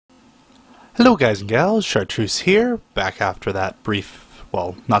Hello guys and gals, Chartreuse here, back after that brief,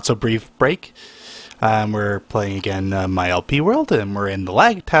 well, not so brief break. We're playing again my LP world, and we're in the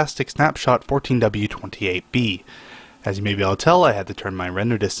Lagtastic Snapshot 14W28B. As you may be able to tell, I had to turn my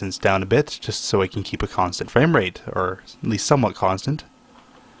render distance down a bit, just so I can keep a constant frame rate, or at least somewhat constant.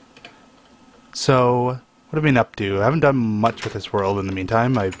 So, what have I been up to? I haven't done much with this world in the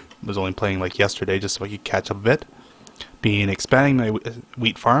meantime. I was only playing like yesterday, just so I could catch up a bit. Been expanding my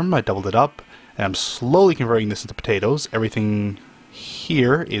wheat farm, I doubled it up, and I'm slowly converting this into potatoes. Everything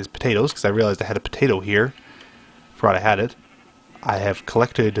here is potatoes, because I realized I had a potato here. Forgot I had it. I have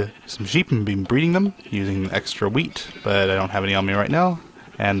collected some sheep and been breeding them, using extra wheat, but I don't have any on me right now,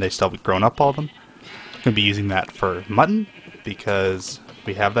 and they still haven't grown up, all of them. I'm going to be using that for mutton, because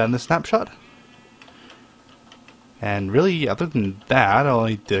we have that in the snapshot. And really, other than that, I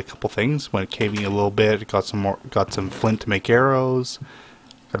only did a couple things. Went caving a little bit, got some flint to make arrows,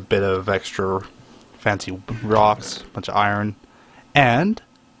 got a bit of extra fancy rocks, a bunch of iron, and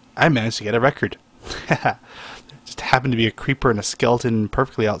I managed to get a record. Just happened to be a creeper and a skeleton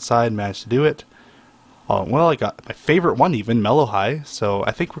perfectly outside, managed to do it. Well, I got my favorite one even, Mellow High, so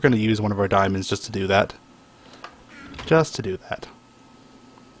I think we're going to use one of our diamonds just to do that. Just to do that.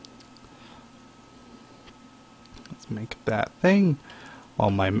 Make that thing. All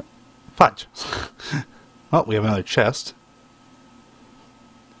my fudge. Well, we have another chest.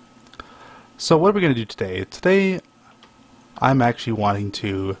 So what are we going to do today? Today, I'm actually wanting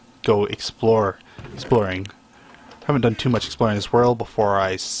to go exploring. I haven't done too much exploring this world before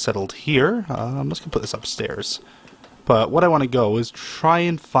I settled here. I'm just going to put this upstairs. But what I want to go is try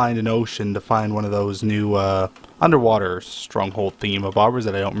and find an ocean to find one of those new underwater stronghold thingamabobbers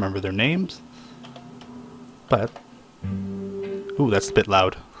that I don't remember their names. But ooh, that's a bit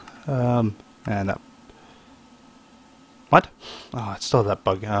loud. And that. What? Oh, it's still that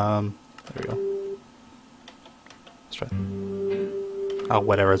bug. There we go. Let's try. Oh,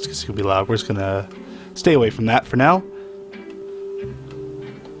 whatever. It's just gonna be loud. We're just gonna stay away from that for now.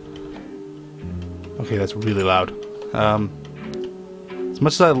 Okay, that's really loud. As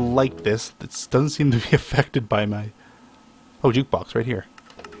much as I like this, it doesn't seem to be affected by my. Oh, jukebox right here.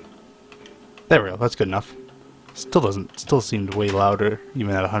 There we go. That's good enough. Still seemed way louder,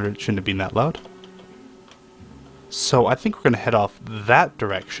 even at 100. Shouldn't have been that loud. So I think we're going to head off that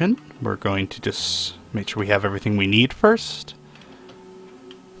direction. We're going to just make sure we have everything we need first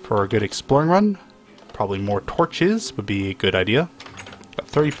for a good exploring run. Probably more torches would be a good idea. Got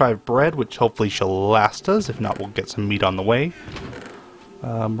 35 bread, which hopefully shall last us. If not, we'll get some meat on the way.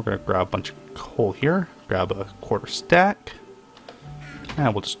 We're going to grab a bunch of coal here. Grab a quarter stack.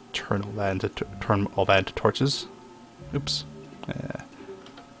 And we'll just turn all that into torches. Oops.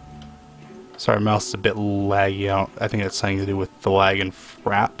 Sorry, mouse is a bit laggy out. I think it's something to do with the lag and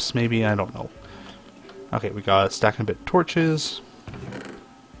fraps, maybe. I don't know. Okay, we got a stack and a bit of torches.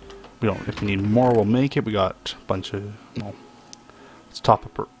 We don't. If we need more, we'll make it. We got a bunch of. Well, let's top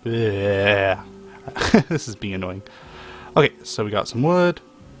up. Yeah. This is being annoying. Okay, so we got some wood.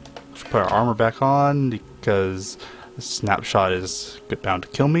 Let's put our armor back on because this snapshot is bound to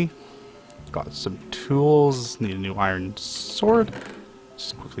kill me. Got some tools. Need a new iron sword.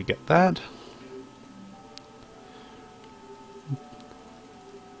 Just quickly get that.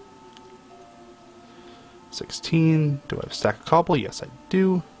 $16. Do I have a stack of cobble? Yes, I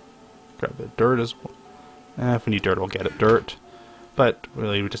do. Grab the dirt as well. If we need dirt, we'll get it. Dirt. But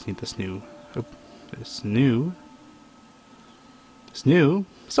really, we just need this new. This new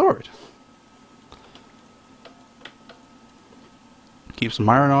sword. Keep some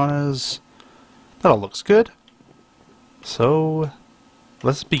iron on us. That all looks good. So,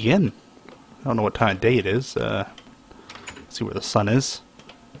 let's begin. I don't know what time of day it is. Let's see where the sun is.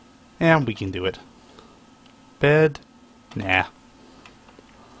 And we can do it. Bed? Nah.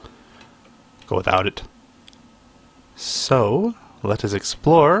 Go without it. So, let us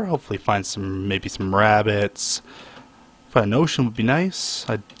explore. Hopefully find maybe some rabbits. Find an ocean would be nice.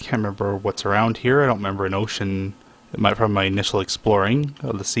 I can't remember what's around here. I don't remember an ocean. It might from my initial exploring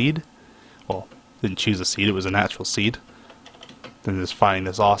of the seed. Well, didn't choose a seed, it was a natural seed. Then just finding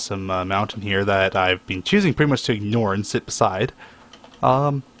this awesome mountain here that I've been choosing pretty much to ignore and sit beside.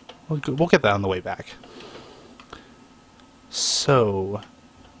 We'll get that on the way back. So,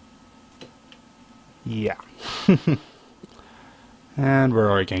 yeah. And we're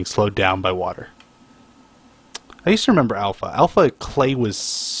already getting slowed down by water. I used to remember Alpha. Alpha clay was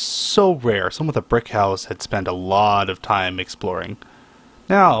so rare. Someone with a brick house had spent a lot of time exploring.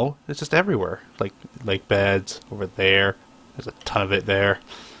 Now, it's just everywhere. Like lake beds over there. There's a ton of it there.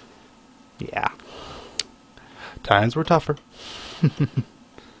 Yeah. Times were tougher.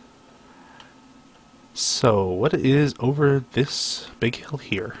 So, what is over this big hill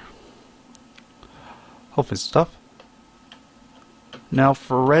here? Hopefully stuff. Now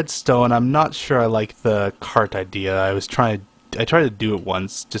for redstone, I'm not sure I like the cart idea. I tried to do it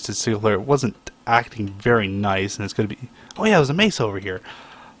once just to see where it wasn't acting very nice, and it's gonna be. Oh yeah, there's a mace over here.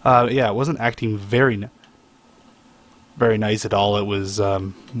 Yeah, it wasn't acting very nice at all. It was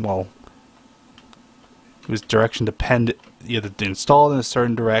well, it was direction dependent. You had to install it in a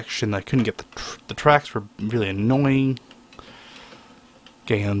certain direction. I couldn't get the tracks were really annoying.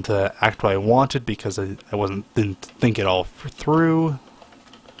 Getting them to act what I wanted because I didn't think it all through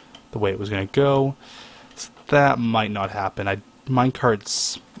the way it was going to go. So that might not happen.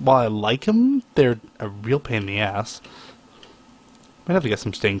 Minecarts, while I like them, they're a real pain in the ass. Might have to get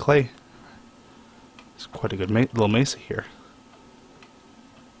some stained clay. It's quite a good little mesa here.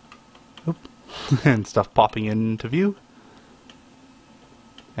 Oop. And stuff popping into view.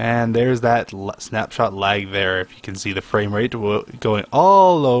 And there's that snapshot lag there. If you can see the frame rate going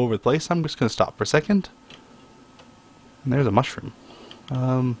all over the place. I'm just going to stop for a second. And there's a mushroom.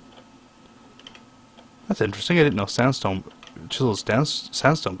 That's interesting. I didn't know chiseled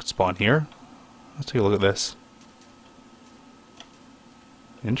sandstone could spawn here. Let's take a look at this.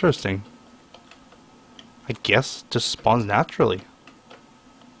 Interesting. I guess just spawns naturally.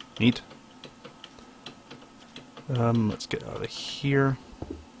 Neat. Let's get out of here.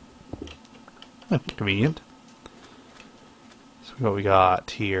 Convenient. So what we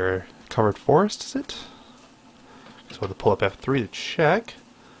got here? Covered forest, is it? So we'll have to pull up F3 to check.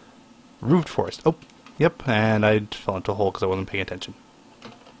 Roofed forest. Oh, yep. And I fell into a hole because I wasn't paying attention.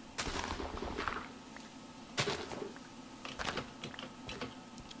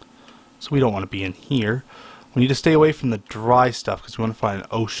 So we don't want to be in here. We need to stay away from the dry stuff because we want to find an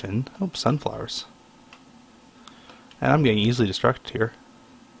ocean. Oh, sunflowers. And I'm getting easily distracted here.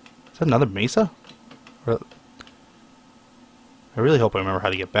 Is that another mesa? I really hope I remember how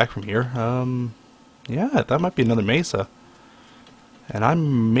to get back from here. Yeah, that might be another mesa. And I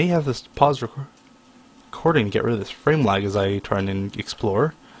may have this pause recording to get rid of this frame lag as I try and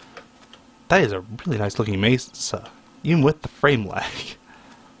explore. That is a really nice looking mesa, even with the frame lag.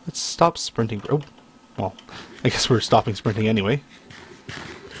 Let's stop sprinting. Oh, well, I guess we're stopping sprinting anyway.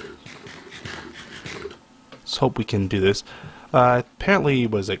 Let's hope we can do this. Apparently,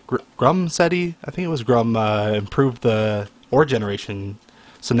 was it Grum said I think it was Grum improved the ore generation,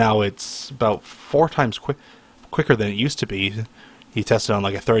 so now it's about 4 times quicker than it used to be. He tested on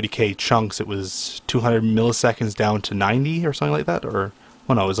like a 30k chunks. It was 200 milliseconds down to 90 or something like that, or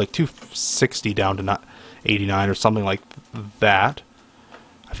well, no, it was like 260 down to 89 or something like that.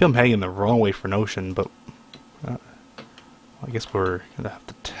 I feel I'm heading in the wrong way for an ocean, but I guess we're gonna have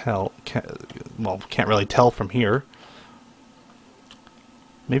to tell. Can't really tell from here.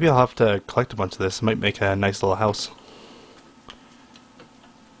 Maybe I'll have to collect a bunch of this. It might make a nice little house.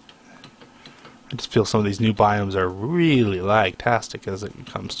 I just feel some of these new biomes are really lag-tastic as it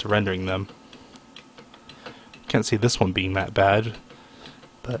comes to rendering them. Can't see this one being that bad,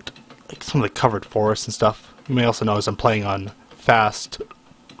 but like some of the covered forests and stuff. You may also notice I'm playing on fast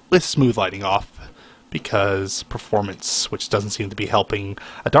with smooth lighting off because performance, which doesn't seem to be helping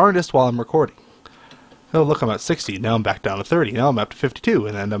a darndest while I'm recording. Oh look, I'm at 60, now I'm back down to 30, now I'm up to 52,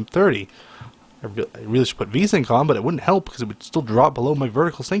 and then I'm 30. I really should put VSync on, but it wouldn't help because it would still drop below my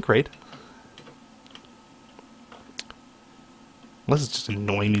vertical sync rate. Unless it's just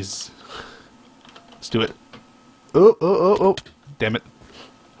annoying these. Let's do it. Oh. Damn it.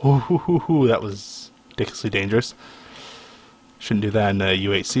 Ooh, that was ridiculously dangerous. Shouldn't do that in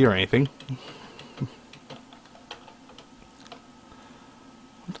UHC or anything. Why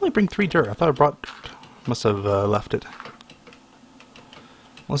did I bring 3 dirt? I thought I brought dirt. Must have left it.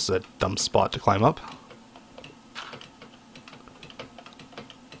 Well, this is a dumb spot to climb up.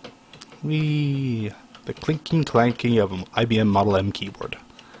 The clinking clanking of an IBM Model M keyboard.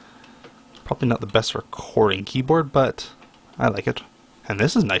 Probably not the best recording keyboard, but I like it. And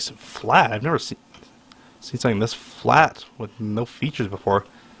this is nice and flat. I've never seen something this flat with no features before.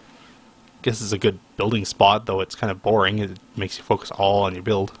 Guess it's a good building spot, though it's kind of boring. It makes you focus all on your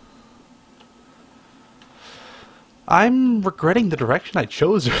build. I'm regretting the direction I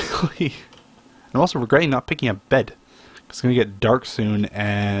chose, really. I'm also regretting not picking a bed. It's going to get dark soon,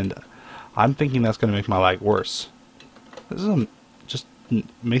 and I'm thinking that's going to make my lag worse. This is just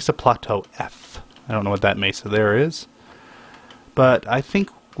Mesa Plateau F. I don't know what that mesa there is. But I think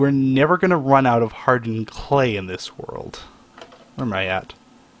we're never going to run out of hardened clay in this world. Where am I at?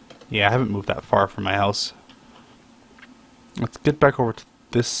 Yeah, I haven't moved that far from my house. Let's get back over to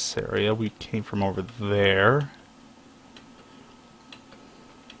this area. We came from over there.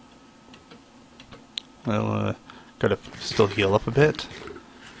 Well, gotta still heal up a bit.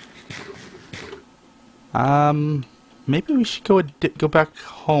 Maybe we should go back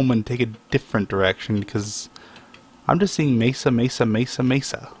home and take a different direction, because I'm just seeing mesa, mesa, mesa,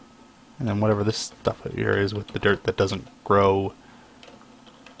 mesa. And then whatever this stuff here is with the dirt that doesn't grow.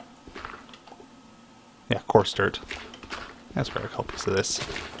 Yeah, coarse dirt. That's where I call a piece of this.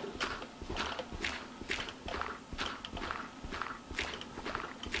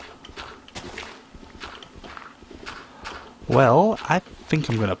 Well, I think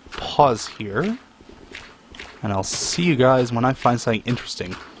I'm gonna pause here, and I'll see you guys when I find something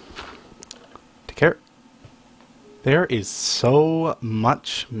interesting. Take care. There is so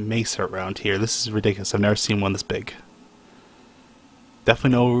much mesa around here. This is ridiculous. I've never seen one this big.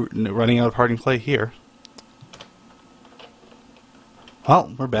 Definitely no running out of hardened clay here.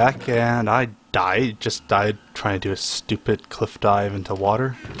 Well, we're back, and I just died trying to do a stupid cliff dive into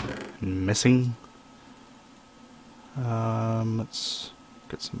water. And missing. Let's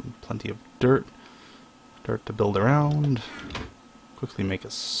get plenty of dirt. Dirt to build around. Quickly make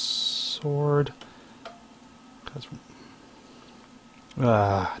a sword.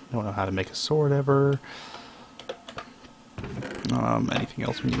 Don't know how to make a sword ever. Anything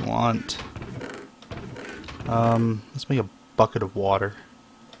else we want? Let's make a bucket of water.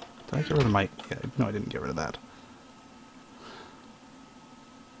 Did I get rid of my... Yeah, no, I didn't get rid of that.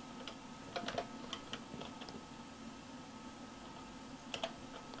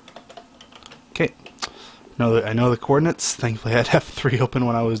 Okay. I know the coordinates. Thankfully I had F3 open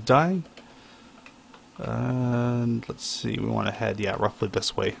when I was dying. And let's see, we want to head, yeah, roughly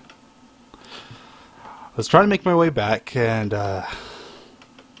this way. I was trying to make my way back, and,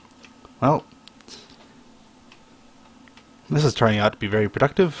 well, this is turning out to be very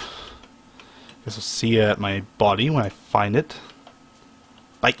productive. Guess we'll see you at my body when I find it.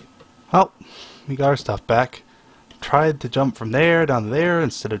 Bye. Well, we got our stuff back. Tried to jump from there down to there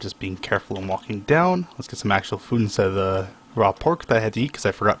instead of just being careful and walking down. Let's get some actual food instead of the raw pork that I had to eat because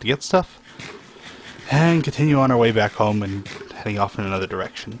I forgot to get stuff. And continue on our way back home and heading off in another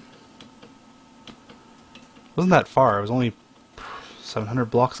direction. Wasn't that far, it was only 700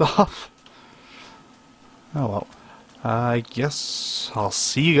 blocks off. Oh well. I guess I'll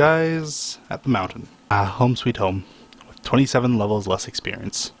see you guys at the mountain. Home sweet home, with 27 levels less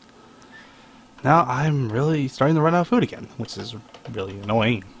experience. Now I'm really starting to run out of food again, which is really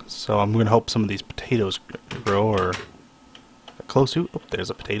annoying. So I'm going to hope some of these potatoes grow or close to. Oh, there's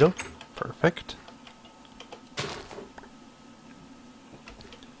a potato. Perfect.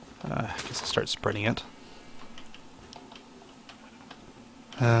 I guess I'll start spreading it.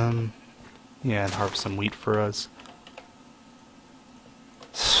 Yeah, and harvest some wheat for us.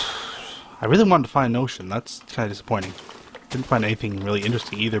 I really wanted to find an ocean. That's kind of disappointing. Didn't find anything really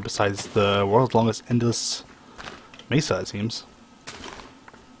interesting either besides the world's longest endless mesa, it seems.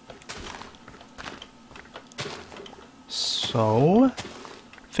 So, I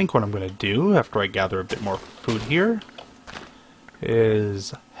think what I'm going to do after I gather a bit more food here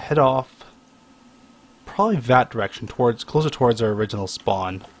is head off probably that direction, closer towards our original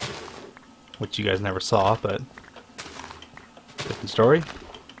spawn, which you guys never saw, but different story.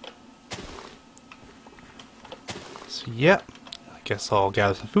 So yeah, I guess I'll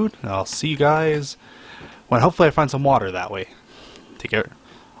gather some food and I'll see you guys when hopefully I find some water that way. Take care.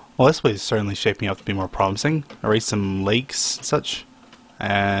 Well, this way is certainly shaping up to be more promising. Erase some lakes and such,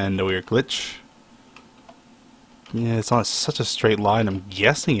 and a weird glitch. Yeah, it's on such a straight line. I'm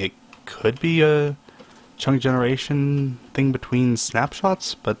guessing it could be a chunk generation thing between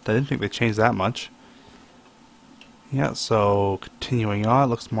snapshots, but I didn't think they changed that much. Yeah, so continuing on, it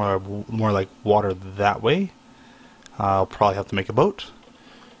looks more like water that way. I'll probably have to make a boat,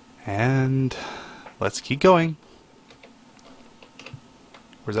 and let's keep going.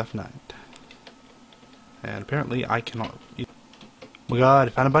 Where's F9? And apparently I cannot. Oh my god,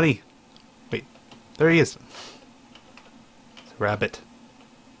 I found a bunny. Wait, there he is. It's a rabbit.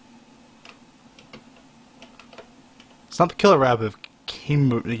 It's not the killer rabbit of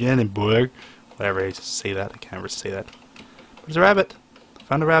Kimbergenburg. Whatever, I just say that. I can't ever say that. There's a rabbit. I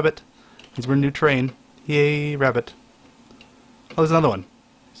found a rabbit. Means we're in a new terrain. Yay, rabbit. Oh, there's another one.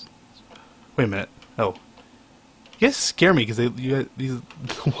 Wait a minute. Oh. You guys scare me because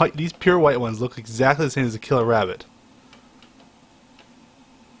these pure white ones look exactly the same as a killer rabbit.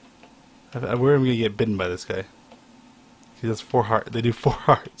 Where am I going to get bitten by this guy? He does 4 hearts. They do 4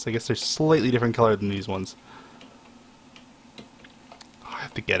 hearts. I guess they're slightly different color than these ones. Oh, I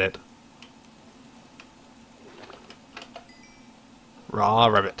have to get it. Raw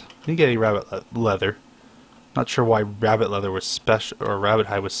rabbit. I didn't get any rabbit leather. Not sure why rabbit leather was special, or rabbit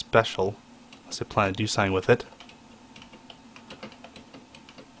hide was special. unless I plan to do something with it.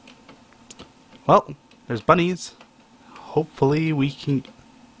 Well, there's bunnies. Hopefully we can...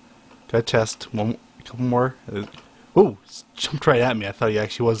 Got a chest. A couple more. Ooh, jumped right at me. I thought he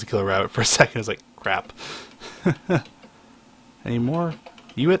actually was the killer rabbit for a second. I was like, crap. Any more?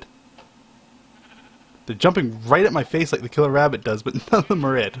 You it? They're jumping right at my face like the killer rabbit does, but none of them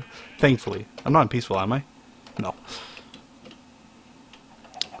are it. Thankfully. I'm not peaceful, am I? No.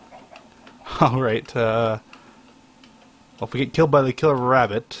 Alright, well, if we get killed by the killer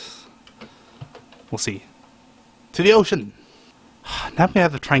rabbit, we'll see. To the ocean! Now I'm gonna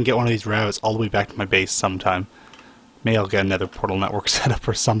have to try and get one of these rabbits all the way back to my base sometime. Maybe I'll get another portal network set up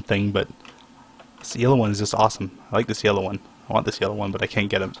or something, but this yellow one is just awesome. I like this yellow one. I want this yellow one, but I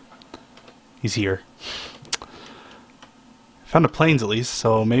can't get him. He's here. Found a plains at least,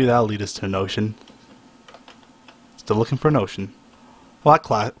 so maybe that'll lead us to an ocean. Still looking for an ocean. Well,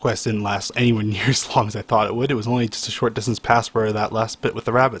 that quest didn't last anywhere near as long as I thought it would. It was only just a short distance past where that last bit with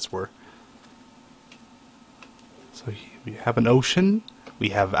the rabbits were. So we have an ocean. We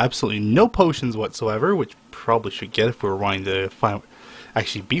have absolutely no potions whatsoever, which probably should get if we were wanting to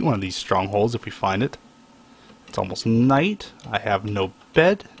actually beat one of these strongholds if we find it. It's almost night. I have no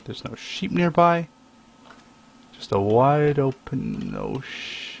bed. There's no sheep nearby. Just a wide open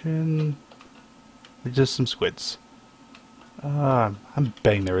ocean. There's just some squids. I'm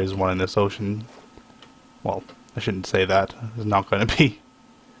betting there is one in this ocean. Well, I shouldn't say that. There's not going to be.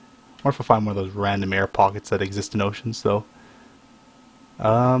 Or if I find one of those random air pockets that exist in oceans, though.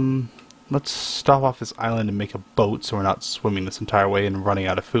 Let's stop off this island and make a boat so we're not swimming this entire way and running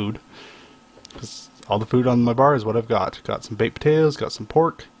out of food. Because all the food on my bar is what I've got. Got some baked potatoes, got some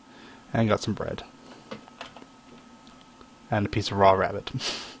pork, and got some bread. And a piece of raw rabbit.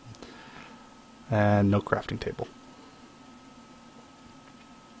 And no crafting table.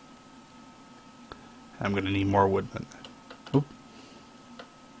 I'm going to need more wood. Oop.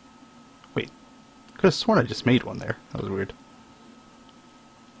 Wait. Could have sworn I just made one there. That was weird.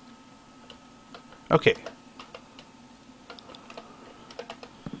 Okay.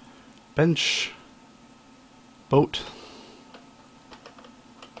 Bench. Boat.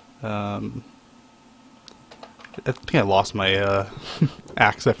 I think I lost my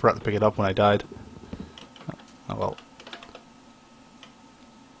axe. I forgot to pick it up when I died. Oh well.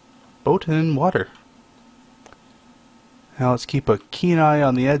 Boat and water. Now let's keep a keen eye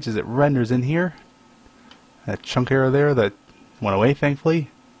on the edge as it renders in here. That chunk arrow there that went away,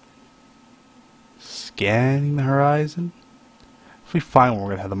 thankfully. Scanning the horizon. If we find one, we're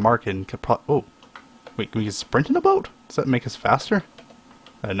going to have the market and could probably... Oh! Wait, can we get sprint in a boat? Does that make us faster?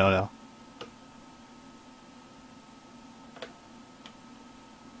 No.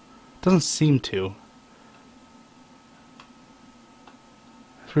 Doesn't seem to.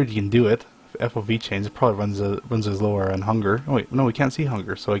 It's weird you can do it. If FOV change, it probably runs as lower on hunger. Oh wait, no, we can't see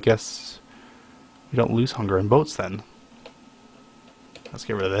hunger, so I guess we don't lose hunger in boats then. Let's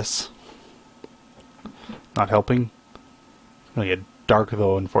get rid of this. Not helping. It's gonna get dark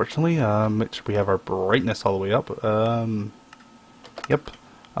though, unfortunately. Make sure we have our brightness all the way up. Yep.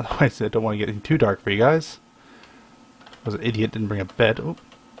 Otherwise, I don't want to get too dark for you guys. I was an idiot, didn't bring a bed. Oh,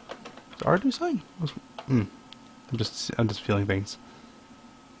 does R do something? I'm just feeling things.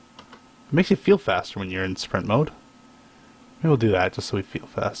 It makes you feel faster when you're in sprint mode. Maybe we'll do that just so we feel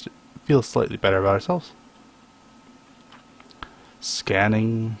faster, feel slightly better about ourselves.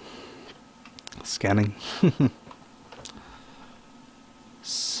 Scanning.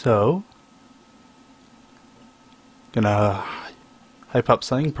 So, gonna hype up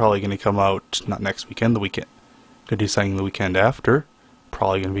something. Probably gonna come out not next weekend, the weekend. Gonna do something the weekend after.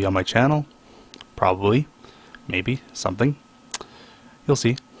 Probably gonna be on my channel. Probably, maybe something. You'll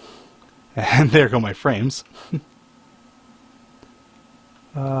see. And there go my frames.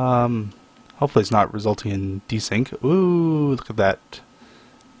 Hopefully it's not resulting in desync. Ooh, look at that.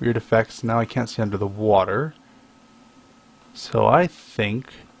 Weird effects. Now I can't see under the water. So I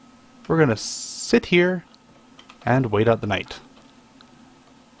think we're going to sit here and wait out the night.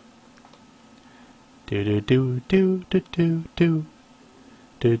 Do do do do do do do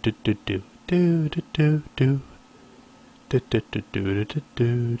do do do do do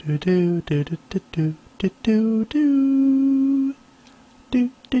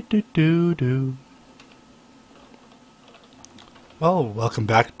do do. Well, welcome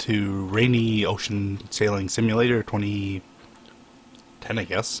back to Rainy Ocean Sailing Simulator 2010, I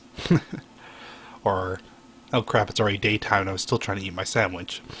guess. Or, oh crap, it's already daytime and I was still trying to eat my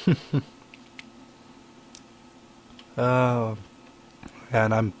sandwich. And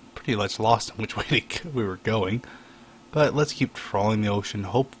I'm pretty much lost on which way we were going. But let's keep trawling the ocean,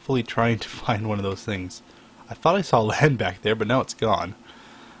 hopefully trying to find one of those things. I thought I saw land back there, but now it's gone.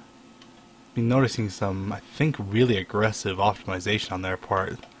 Been noticing some, I think, really aggressive optimization on their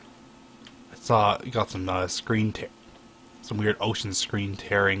part. I saw it got some some weird ocean screen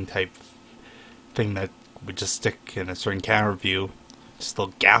tearing type thing that would just stick in a certain camera view, just a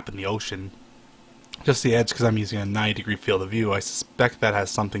little gap in the ocean, just the edge, because I'm using a 90-degree field of view. I suspect that has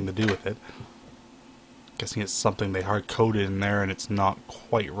something to do with it. Guessing it's something they hard coded in there, and it's not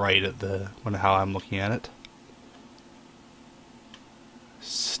quite right at how I'm looking at it.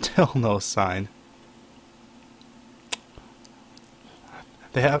 Still no sign.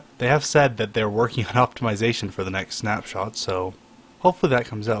 They have said that they're working on optimization for the next snapshot, so hopefully that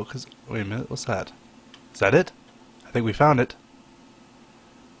comes out. Cause wait a minute, what's that? Is that it? I think we found it.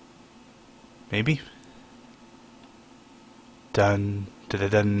 Maybe. Dun da da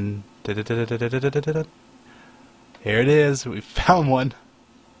dun da da da da da da da da. Here it is. We found one.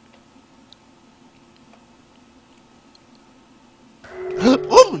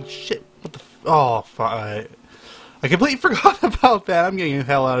 Holy shit! What the? Oh, I completely forgot about that. I'm getting the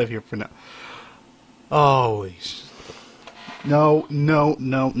hell out of here for now. Holy sh... No.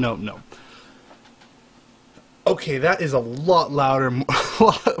 Okay, that is a lot louder, a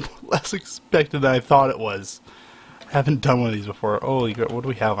lot less expected than I thought it was. I haven't done one of these before. Oh, what do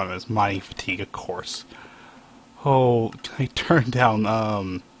we have on this? Mining fatigue, of course. Oh, can I turn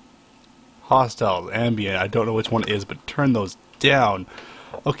down, hostile, ambient, I don't know which one it is, but turn those down.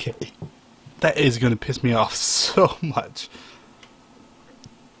 Okay, that is going to piss me off so much.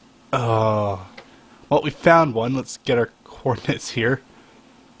 Well, we found one. Let's get our coordinates here.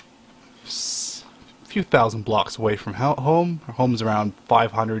 A few thousand blocks away from home. Our home's around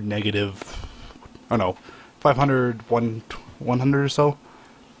 500 negative... Oh no, 500, 100 or so.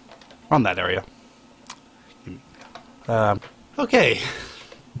 Around that area. Okay.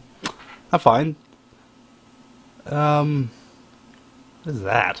 I'm fine. What is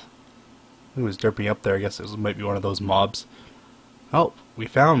that? It was derping up there. I guess it might be one of those mobs. Oh, we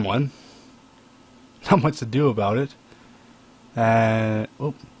found one. Not much to do about it.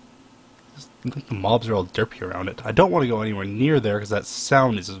 Oh, I think the mobs are all derpy around it. I don't want to go anywhere near there because that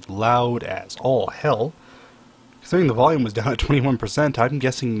sound is as loud as all hell. Considering the volume was down at 21%, I'm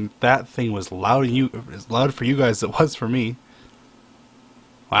guessing that thing was as loud for you guys as it was for me.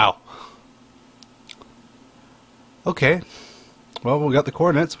 Wow. Okay. Well, we got the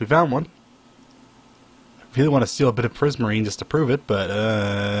coordinates. We found one. I really want to steal a bit of prismarine just to prove it,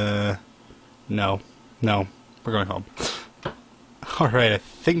 but, no. We're going home. Alright, I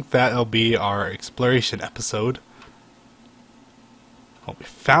think that'll be our exploration episode. Well, we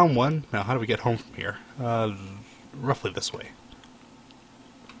found one. Now, how do we get home from here? Roughly this way.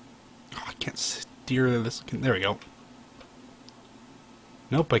 Oh, I can't steer this. There we go.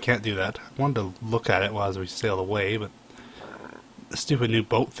 Nope, I can't do that. I wanted to look at it as we sail away, but the stupid new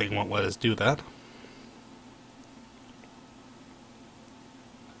boat thing won't let us do that.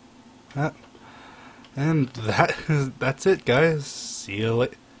 And that's it, guys. See you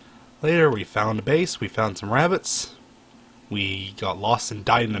later. We found a base. We found some rabbits. We got lost and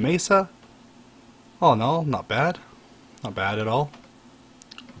died in a mesa. All in all, not bad. Not bad at all.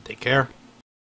 Take care.